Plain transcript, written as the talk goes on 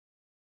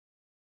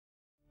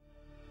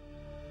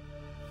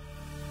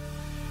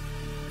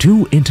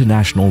2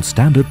 international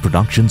standard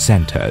production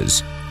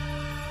centers,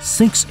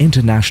 6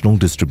 international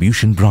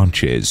distribution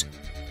branches,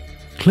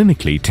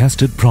 clinically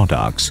tested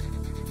products,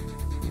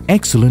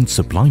 excellent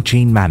supply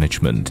chain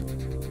management,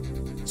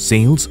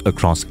 sales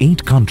across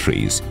 8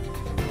 countries,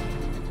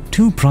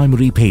 2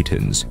 primary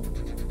patents,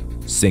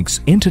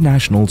 6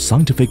 international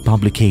scientific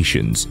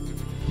publications,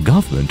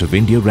 Government of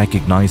India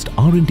recognized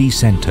R&D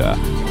Center.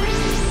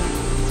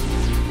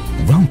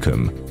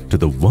 Welcome to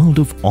the world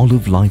of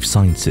Olive Life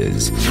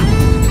Sciences.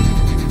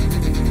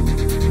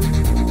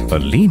 A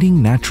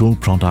leading natural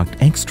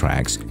product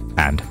extracts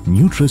and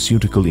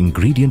nutraceutical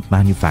ingredient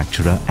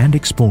manufacturer and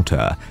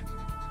exporter,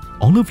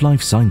 Olive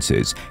Life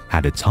Sciences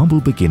had its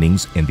humble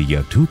beginnings in the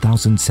year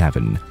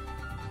 2007.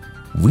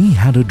 We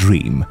had a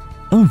dream,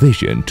 a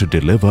vision to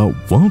deliver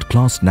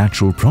world-class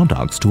natural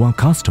products to our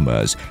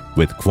customers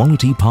with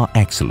quality par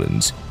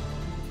excellence.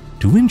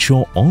 To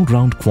ensure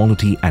all-round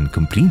quality and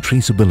complete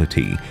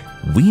traceability,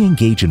 we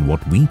engage in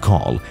what we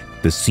call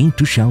the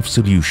seed-to-shelf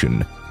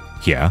solution.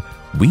 Here,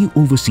 we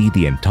oversee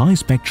the entire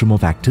spectrum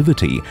of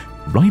activity,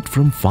 right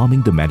from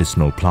farming the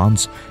medicinal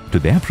plants to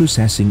their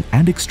processing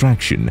and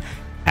extraction,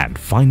 and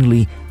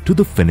finally to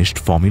the finished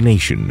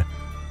formulation.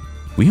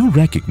 We are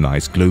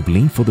recognized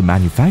globally for the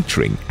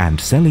manufacturing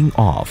and selling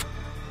of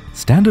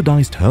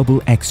standardized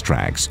herbal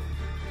extracts,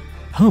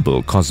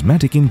 herbal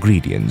cosmetic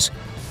ingredients,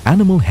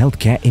 animal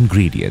healthcare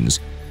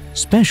ingredients,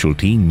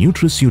 specialty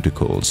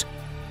nutraceuticals,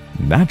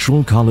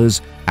 natural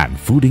colors and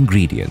food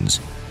ingredients.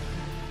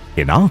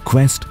 In our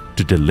quest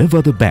to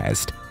deliver the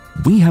best,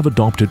 we have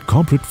adopted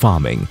corporate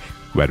farming,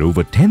 where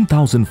over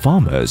 10,000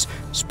 farmers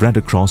spread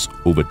across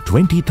over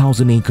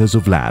 20,000 acres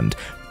of land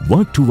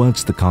work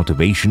towards the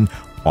cultivation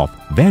of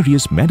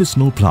various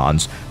medicinal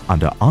plants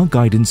under our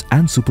guidance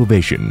and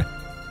supervision.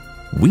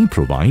 We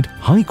provide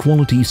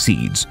high-quality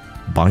seeds,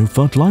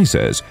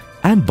 biofertilizers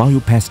and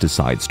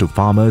biopesticides to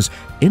farmers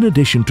in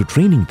addition to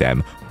training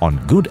them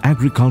on good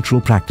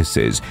agricultural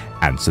practices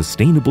and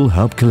sustainable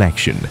herb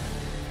collection.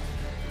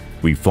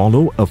 We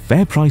follow a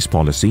fair price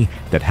policy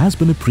that has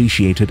been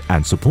appreciated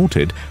and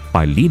supported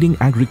by leading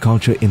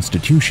agriculture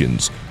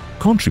institutions,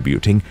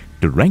 contributing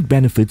direct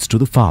benefits to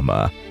the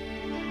farmer.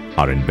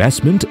 Our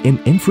investment in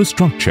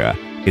infrastructure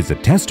is a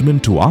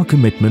testament to our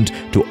commitment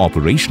to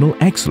operational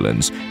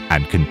excellence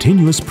and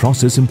continuous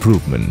process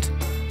improvement.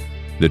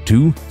 The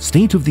 2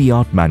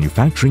 state-of-the-art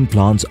manufacturing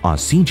plants are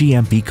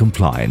CGMP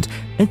compliant,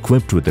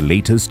 equipped with the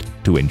latest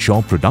to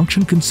ensure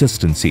production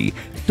consistency,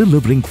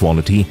 delivering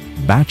quality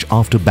batch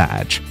after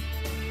batch.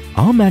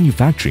 Our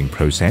manufacturing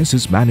process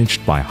is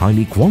managed by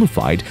highly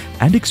qualified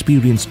and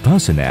experienced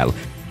personnel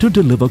to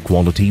deliver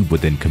quality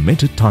within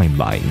committed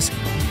timelines.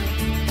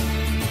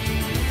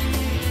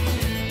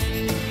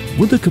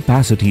 With the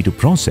capacity to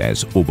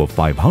process over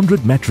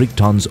 500 metric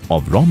tons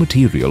of raw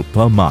material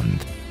per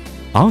month,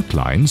 our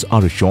clients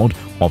are assured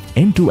of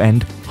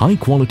end-to-end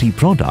high-quality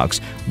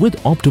products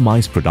with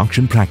optimized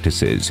production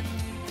practices.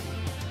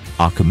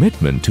 Our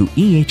commitment to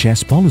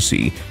EHS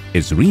policy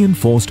is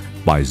reinforced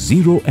by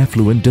zero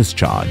effluent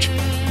discharge.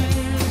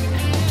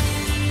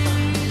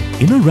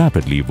 In a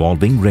rapidly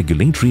evolving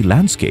regulatory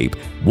landscape,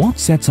 what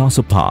sets us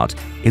apart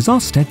is our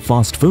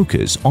steadfast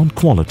focus on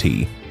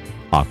quality.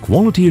 Our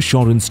quality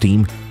assurance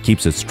team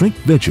keeps a strict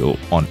vigil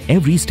on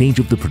every stage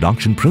of the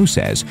production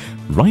process,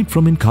 right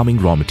from incoming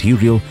raw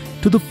material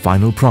to the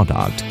final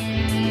product.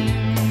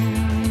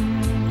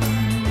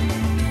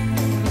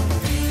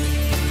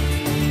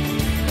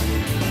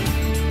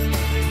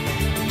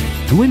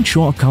 To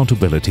ensure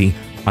accountability,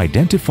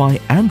 identify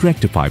and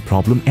rectify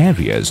problem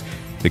areas,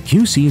 the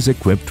QC is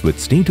equipped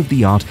with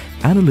state-of-the-art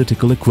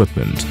analytical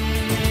equipment.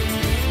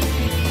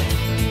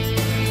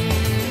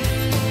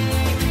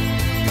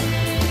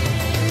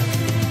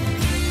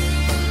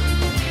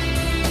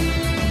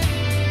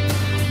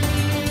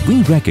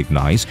 We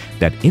recognize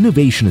that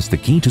innovation is the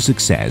key to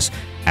success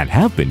and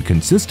have been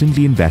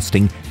consistently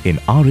investing in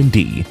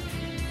R&D.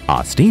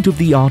 Our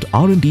state-of-the-art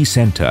R&D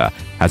center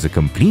has a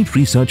complete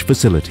research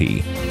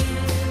facility.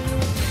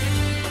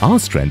 Our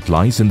strength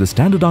lies in the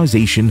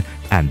standardization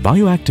and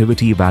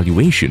bioactivity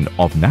evaluation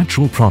of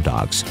natural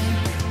products.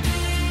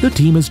 The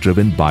team is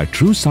driven by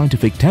true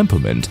scientific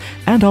temperament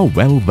and are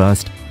well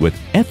versed with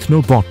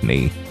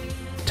ethnobotany,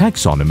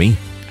 taxonomy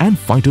and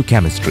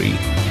phytochemistry.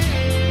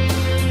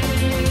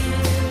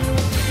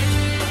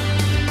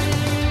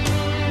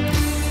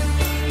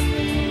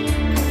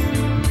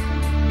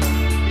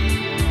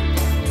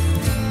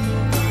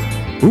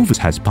 Ovis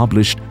has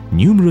published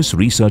numerous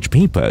research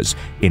papers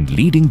in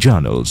leading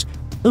journals,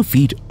 a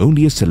feat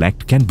only a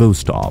select can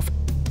boast of.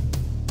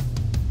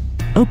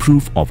 A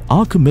proof of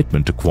our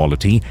commitment to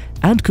quality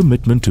and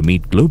commitment to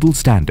meet global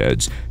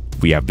standards,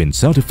 we have been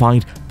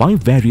certified by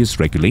various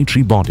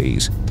regulatory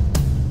bodies.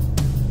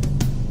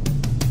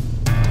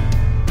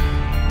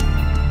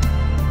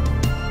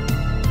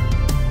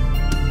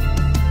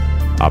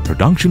 Our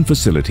production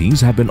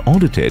facilities have been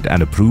audited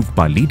and approved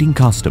by leading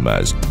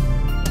customers.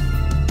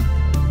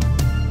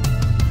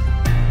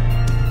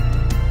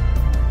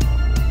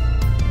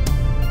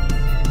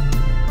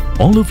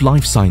 Olive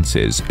Life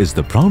Sciences is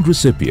the proud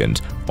recipient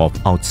of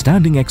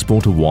Outstanding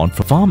Export Award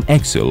for Farm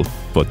Excel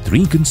for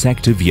 3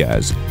 consecutive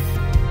years.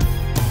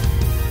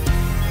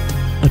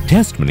 A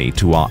testimony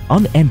to our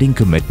unending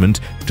commitment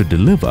to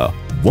deliver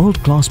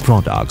world-class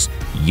products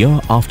year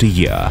after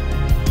year.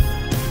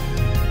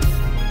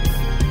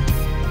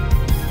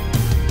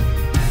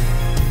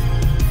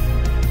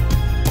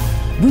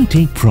 We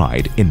take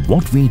pride in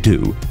what we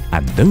do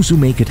and those who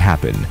make it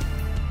happen.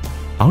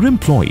 Our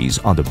employees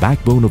are the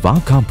backbone of our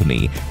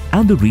company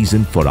and the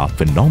reason for our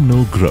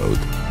phenomenal growth.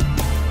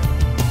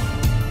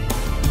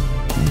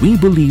 We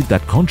believe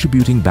that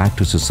contributing back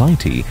to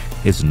society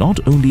is not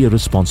only a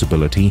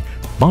responsibility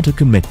but a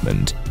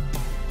commitment.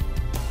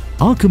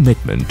 Our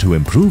commitment to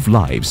improve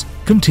lives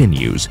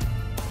continues.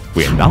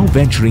 We are now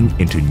venturing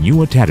into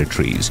newer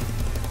territories: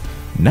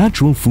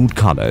 natural food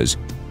colors,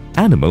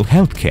 animal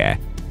healthcare,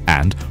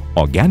 and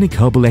organic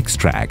herbal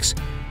extracts.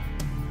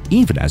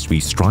 Even as we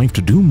strive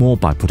to do more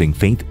by putting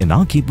faith in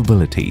our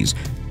capabilities,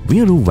 we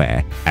are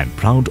aware and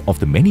proud of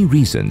the many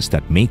reasons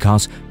that make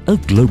us a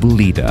global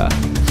leader.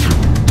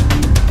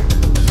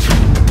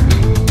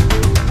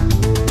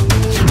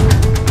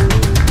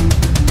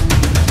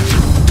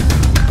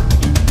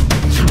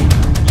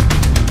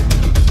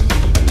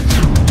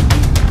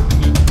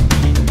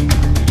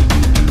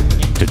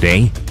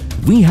 Today,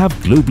 we have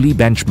globally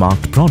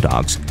benchmarked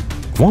products,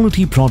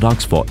 quality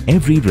products for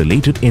every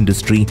related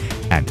industry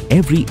and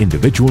every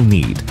individual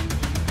need.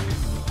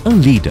 A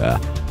leader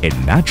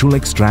in natural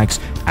extracts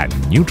and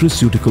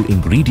nutraceutical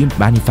ingredient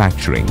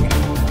manufacturing.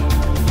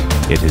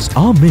 It is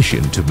our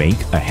mission to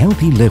make a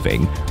healthy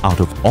living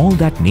out of all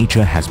that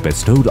nature has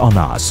bestowed on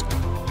us,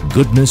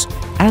 goodness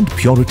and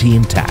purity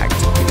intact.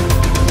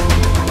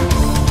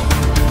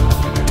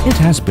 It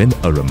has been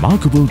a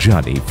remarkable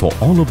journey for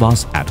all of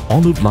us at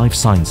Olive Life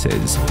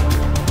Sciences.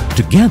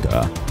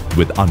 Together,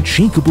 with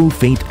unshakable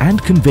faith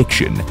and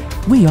conviction,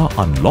 we are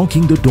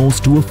unlocking the doors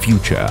to a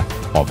future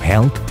of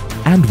health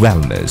and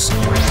wellness.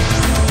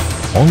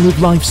 Olive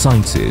Life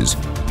Sciences,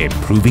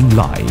 improving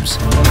lives.